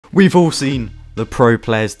We've all seen the pro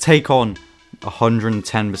players take on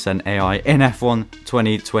 110% AI in F1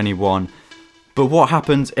 2021. But what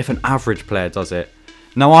happens if an average player does it?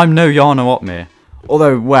 Now, I'm no Jarno Opmeer.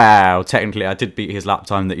 Although, well, technically I did beat his lap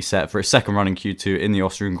time that he set for his second run in Q2 in the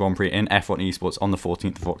Austrian Grand Prix in F1 Esports on the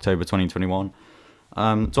 14th of October 2021.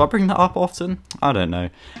 Do I bring that up often? I don't know.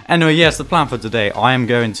 Anyway, yes, the plan for today, I am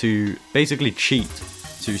going to basically cheat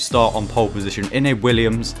to start on pole position in a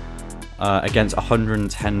Williams against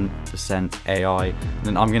 110% AI. And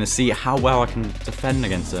then I'm going to see how well I can defend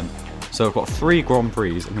against them. So I've got 3 Grand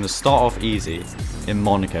Prix. I'm going to start off easy in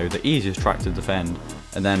Monaco, the easiest track to defend.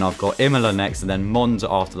 And then I've got Imola next, and then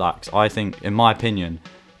Monza after that. I think, in my opinion,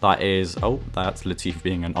 that is... Oh, that's Latifi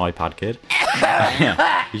being an iPad kid.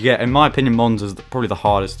 Yeah, in my opinion, Monza's probably the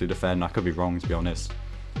hardest to defend. I could be wrong, to be honest.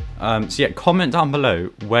 So yeah, comment down below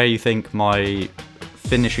where you think my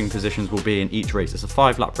finishing positions will be in each race. It's a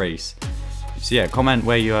 5-lap race. So yeah, comment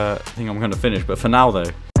where you think I'm going to finish. But for now,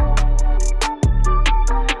 though...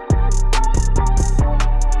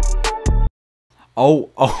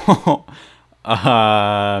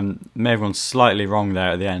 May have gone slightly wrong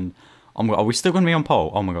there at the end. Are we still going to be on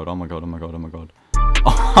pole? Oh my god, oh my god, oh my god, oh my god.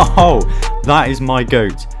 Oh, that is my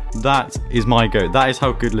goat. That is my goat. That is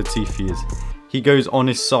how good Latifi is. He goes on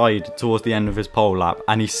his side towards the end of his pole lap,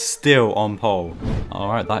 and he's still on pole.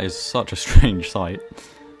 Alright, that is such a strange sight.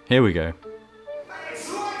 Here we go.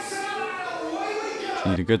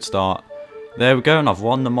 Need a good start. There we go, and I've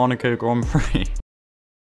won the Monaco Grand Prix.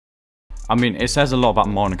 I mean, it says a lot about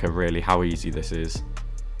Monaco, really, how easy this is.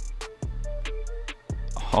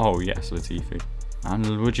 Oh, yes, Latifi.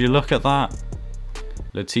 And would you look at that?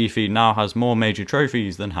 Latifi now has more major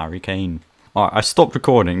trophies than Harry Kane. Alright, I stopped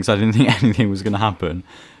recording because I didn't think anything was going to happen.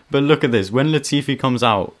 But look at this. When Latifi comes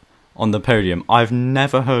out on the podium, I've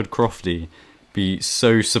never heard Crofty be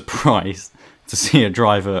so surprised to see a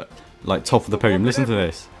driver, like, top of the podium. Listen to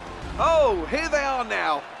this. Oh, here they are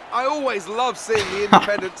now. I always love seeing the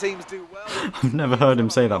independent teams do well. I've never heard him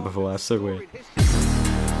say that before. That's so weird.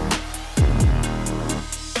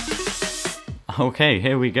 Okay,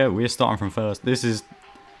 here we go. We're starting from first. This is...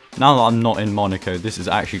 Now that I'm not in Monaco, this is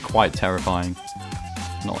actually quite terrifying.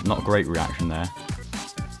 Not great reaction there.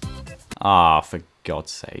 Ah, for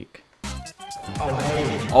God's sake.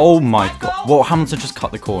 Oh my god. Well, Hamilton just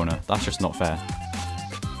cut the corner. That's just not fair.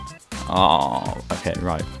 Oh, okay,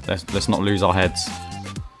 right. Let's not lose our heads.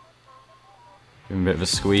 Give him a bit of a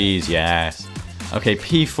squeeze, yes. Okay,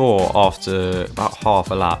 P4 after about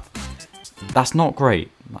half a lap. That's not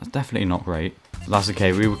great. That's definitely not great. That's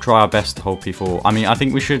okay, we will try our best to hold P4. I mean, I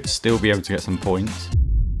think we should still be able to get some points.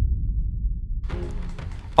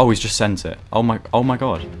 Oh, he's just sent it. Oh my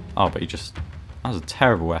god. Oh, but he just... That was a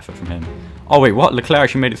terrible effort from him. Oh wait, what? Leclerc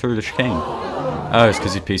actually made it through the chicane. Oh, it's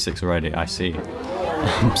because he's P6 already, I see.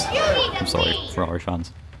 I'm sorry, Ferrari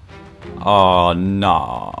fans. Oh,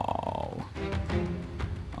 no.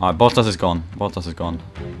 Alright, Bottas is gone. Bottas is gone.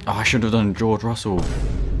 Oh, I should have done George Russell.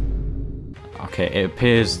 Okay, it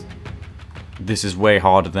appears this is way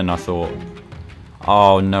harder than I thought.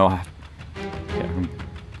 Oh, no.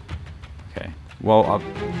 Okay. Well,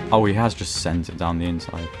 oh, he has just sent it down the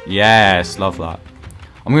inside. Yes, love that.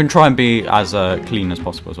 I'm going to try and be as clean as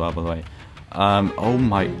possible as well, by the way. Oh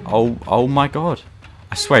my god.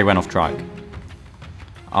 I swear he went off track.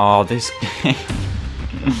 Oh, this game.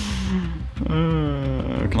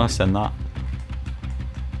 Can I send that?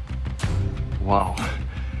 Wow.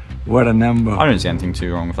 What a number. I don't see anything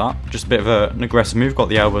too wrong with that. Just a bit of an aggressive move. Got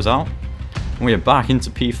the elbows out. And we are back into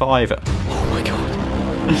P5. Oh my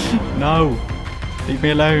god. No. Leave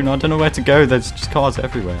me alone. I don't know where to go. There's just cars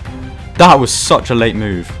everywhere. That was such a late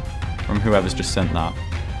move from whoever's just sent that.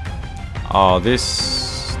 Oh,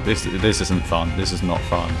 this isn't fun. This is not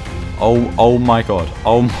fun. Oh my god.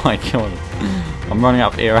 Oh my god. I'm running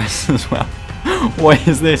out of ERS as well. What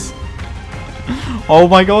is this? Oh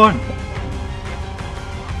my god.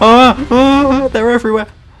 They're everywhere.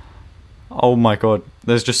 Oh my god.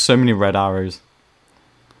 There's just so many red arrows.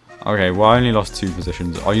 Okay, well I only lost 2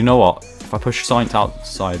 positions. Oh, you know what? If I push Sainz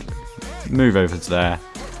outside, move over to there.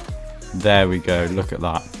 There we go. Look at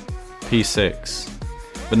that. P6.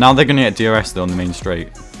 But now they're going to get DRS still on the main straight.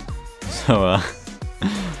 So,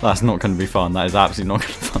 that's not going to be fun. That is absolutely not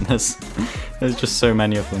going to be fun. There's just so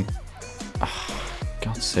many of them.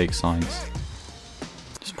 God's sake, Sainz.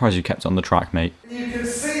 Surprised you kept it on the track, mate. You can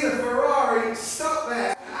see the Ferrari stuck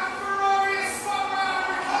there. And Ferrari is spun round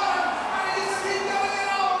Ricardo. And he just keeps going in.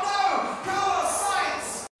 Oh no! Carlos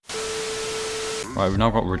Sainz! Right, we've now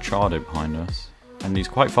got Ricciardo behind us. And he's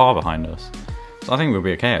quite far behind us. So I think we'll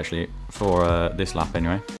be okay, actually, for this lap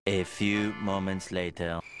anyway. A few moments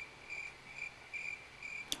later.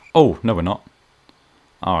 Oh, no we're not.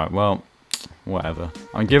 Alright, well, whatever.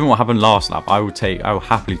 I mean, given what happened last lap, I will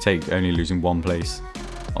happily take only losing 1 place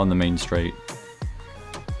on the main straight.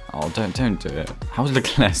 Oh, don't do it. How's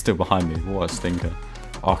Leclerc still behind me? What a stinker.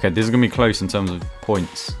 Okay, this is going to be close in terms of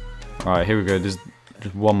points. Alright, here we go. There's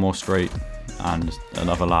just 1 more straight and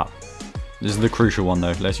another lap. This is the crucial one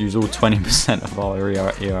though. Let's use all 20% of our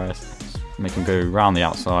ERS. Make him go round the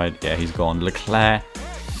outside. Yeah, he's gone. Leclerc.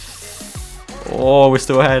 Oh, we're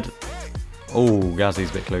still ahead. Oh, Gasly's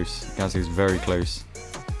a bit close. Gasly's very close.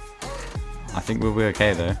 I think we'll be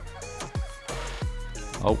okay though.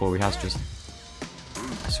 Oh, well, he has just...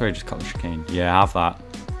 Sorry, just cut the chicane. Yeah, have that.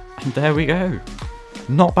 And there we go.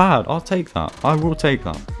 Not bad. I'll take that. I will take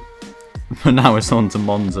that. But now it's on to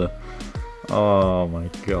Monza. Oh my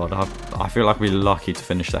god. I feel like we're lucky to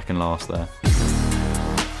finish second last there.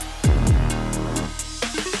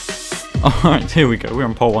 Alright, here we go. We're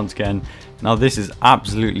on pole once again. Now this is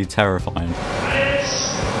absolutely terrifying.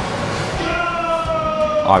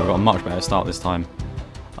 Alright, we've got a much better start this time.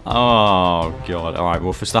 Oh god. Alright,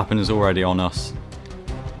 well Verstappen is already on us.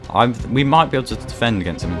 We might be able to defend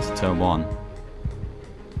against him into turn 1.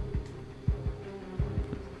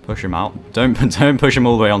 Push him out. Don't push him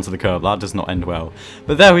all the way onto the curb. That does not end well.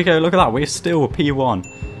 But there we go. Look at that. We're still P1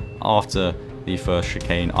 after the first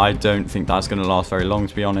chicane. I don't think that's going to last very long,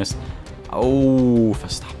 to be honest. Oh,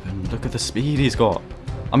 Verstappen. Look at the speed he's got.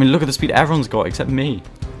 I mean, look at the speed everyone's got except me.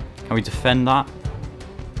 Can we defend that?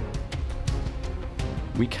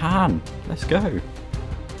 We can. Let's go.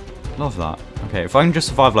 Love that. Okay, if I can just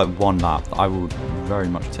survive like 1 lap, I will very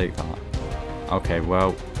much take that. Okay,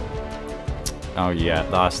 well... Oh yeah,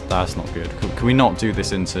 that's not good. Can we not do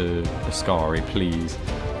this into Ascari, please?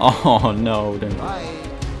 Oh no, don't.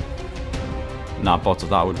 Nah, Bottas,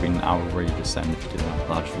 that would have been outrageous send if you did that.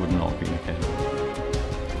 That just would not have been okay.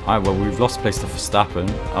 Alright, well, we've lost place to Verstappen.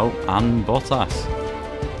 Oh, and Bottas.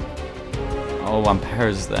 Oh, and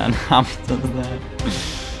Perez is there, and Hamilton's there.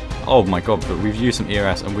 Oh my god, but we've used some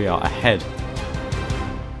ERS and we are ahead.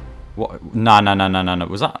 What? No.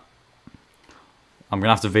 Was that? I'm going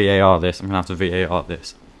to have to VAR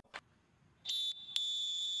this.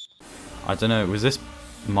 I don't know. Was this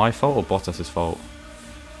my fault or Bottas' fault?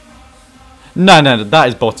 No. That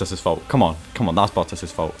is Bottas' fault. Come on. That's Bottas'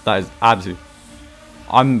 fault. That is absolutely...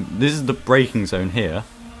 This is the braking zone here.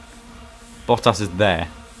 Bottas is there.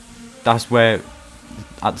 That's where...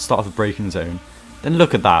 At the start of the braking zone. Then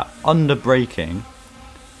look at that. Under braking.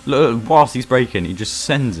 Look, whilst he's braking, he just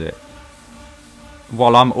sends it.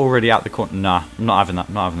 While I'm already at the corner. Nah, I'm not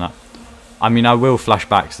having that. I mean, I will flash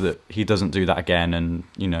back so that he doesn't do that again and,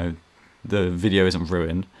 you know, the video isn't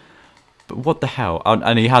ruined. But what the hell? Oh,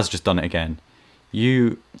 and he has just done it again.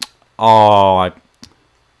 No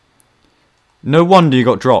wonder you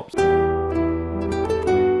got dropped.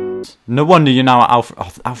 No wonder you're now at Alfa...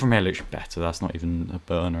 Oh, Alfa Romeo looks better. That's not even a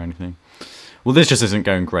burn or anything. Well, this just isn't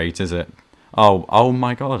going great, is it? Oh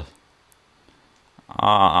my god.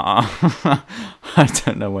 I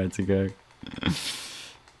don't know where to go.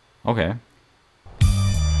 Okay.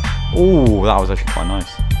 Oh, that was actually quite nice.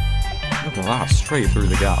 Look at that, straight through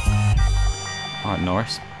the gap. Alright,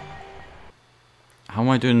 Norris. How am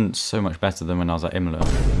I doing so much better than when I was at Imola?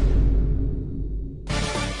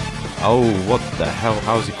 Oh, what the hell?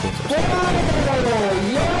 How is he caught up?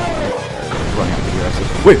 Running out the US.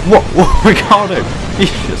 Wait, what? Ricardo!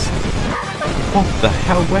 He's just... What the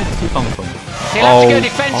hell? Where did he come from? He'll have to go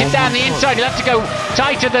defensive down the inside. He'll have to go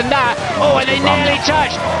tighter than that. Oh, and they nearly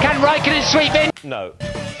touched. Can Raikkonen sweep in? No.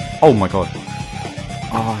 Oh my god.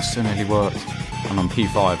 Oh, it so nearly worked. And I'm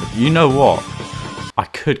P5. You know what? I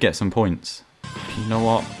could get some points. You know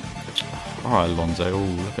what? Alright, Alonso. Oh,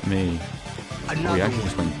 look at me. Oh, he actually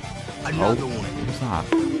just went... Oh, what was that?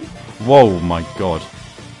 Whoa, my god.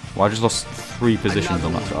 Well, I just lost 3 positions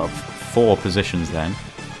on that. 4 positions then.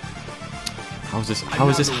 How has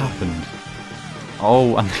this happened?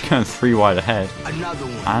 Oh, and they're going 3 wide ahead.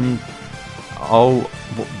 And... Oh...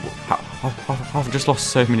 I've just lost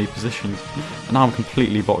so many positions. And now I'm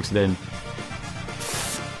completely boxed in.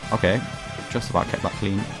 Okay. Just about kept that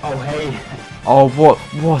clean. Oh, hey. Oh, what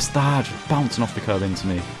was that? Just bouncing off the curb into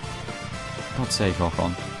me. God's sake,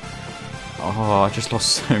 Ocon. Oh, I just lost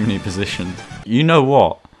so many positions. You know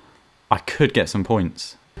what? I could get some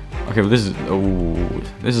points. Okay, well this is... Oh,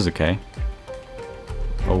 this is okay.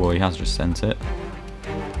 Oh, well, he has just sent it.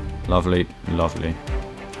 Lovely, lovely.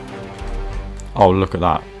 Oh, look at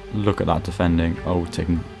that. Look at that defending. Oh,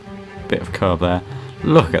 taking a bit of a curb there.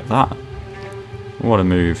 Look at that. What a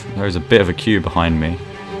move. There is a bit of a queue behind me.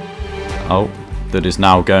 Oh, that is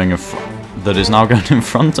now going in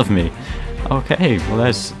front of me. Okay, well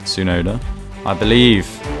there's Tsunoda. I believe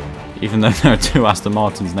Even though there are 2 Aston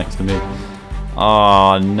Martins next to me.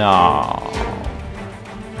 Oh, no.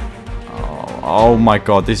 Oh my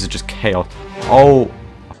god, this is just chaos. Oh.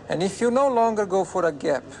 And if you no longer go for a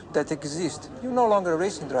gap that exists, you're no longer a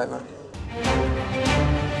racing driver.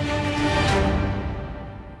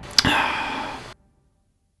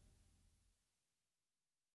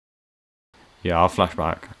 Yeah, I'll flash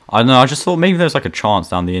back. I don't know, I just thought maybe there's like a chance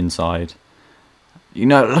down the inside. You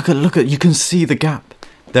know, look at, you can see the gap.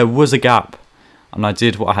 There was a gap. And I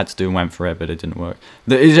did what I had to do and went for it, but it didn't work.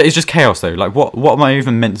 It's just chaos though. Like, what am I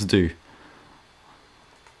even meant to do?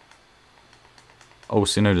 Oh,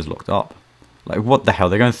 Tsunoda's locked up. Like, what the hell?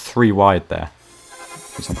 They're going 3 wide there.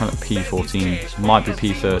 Some kind of P14. This might be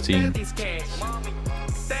P13.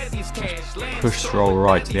 Push Stroll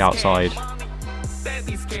right to the outside.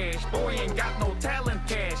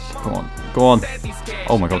 Go on. Go on.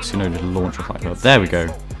 Oh my god, Tsunoda's launch a fight. There we go.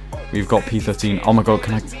 We've got P13. Oh my god,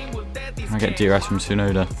 can I get DRS from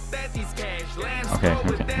Tsunoda? Okay. I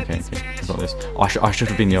got this. Oh, I should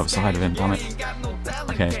have been the other side of him, damn it.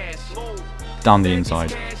 Okay. Down the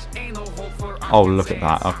inside. Oh, look at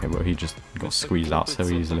that. Okay, well, he just got squeezed out so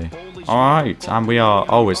easily. Alright, and we are...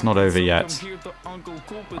 Oh, it's not over yet.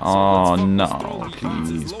 Oh, no.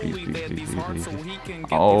 Please.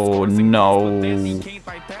 Oh, no.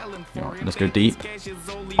 Let's go deep.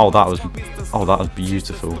 Oh, that was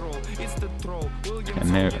beautiful.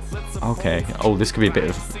 Okay. Oh, this could be a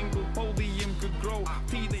bit of...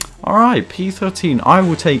 Alright, P13. I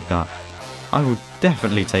will take that. I will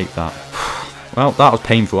definitely take that. Well, that was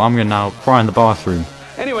painful. I'm going to now cry in the bathroom.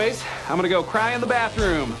 Anyways, I'm going to go cry in the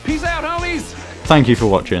bathroom. Peace out, homies! Thank you for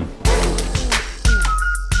watching.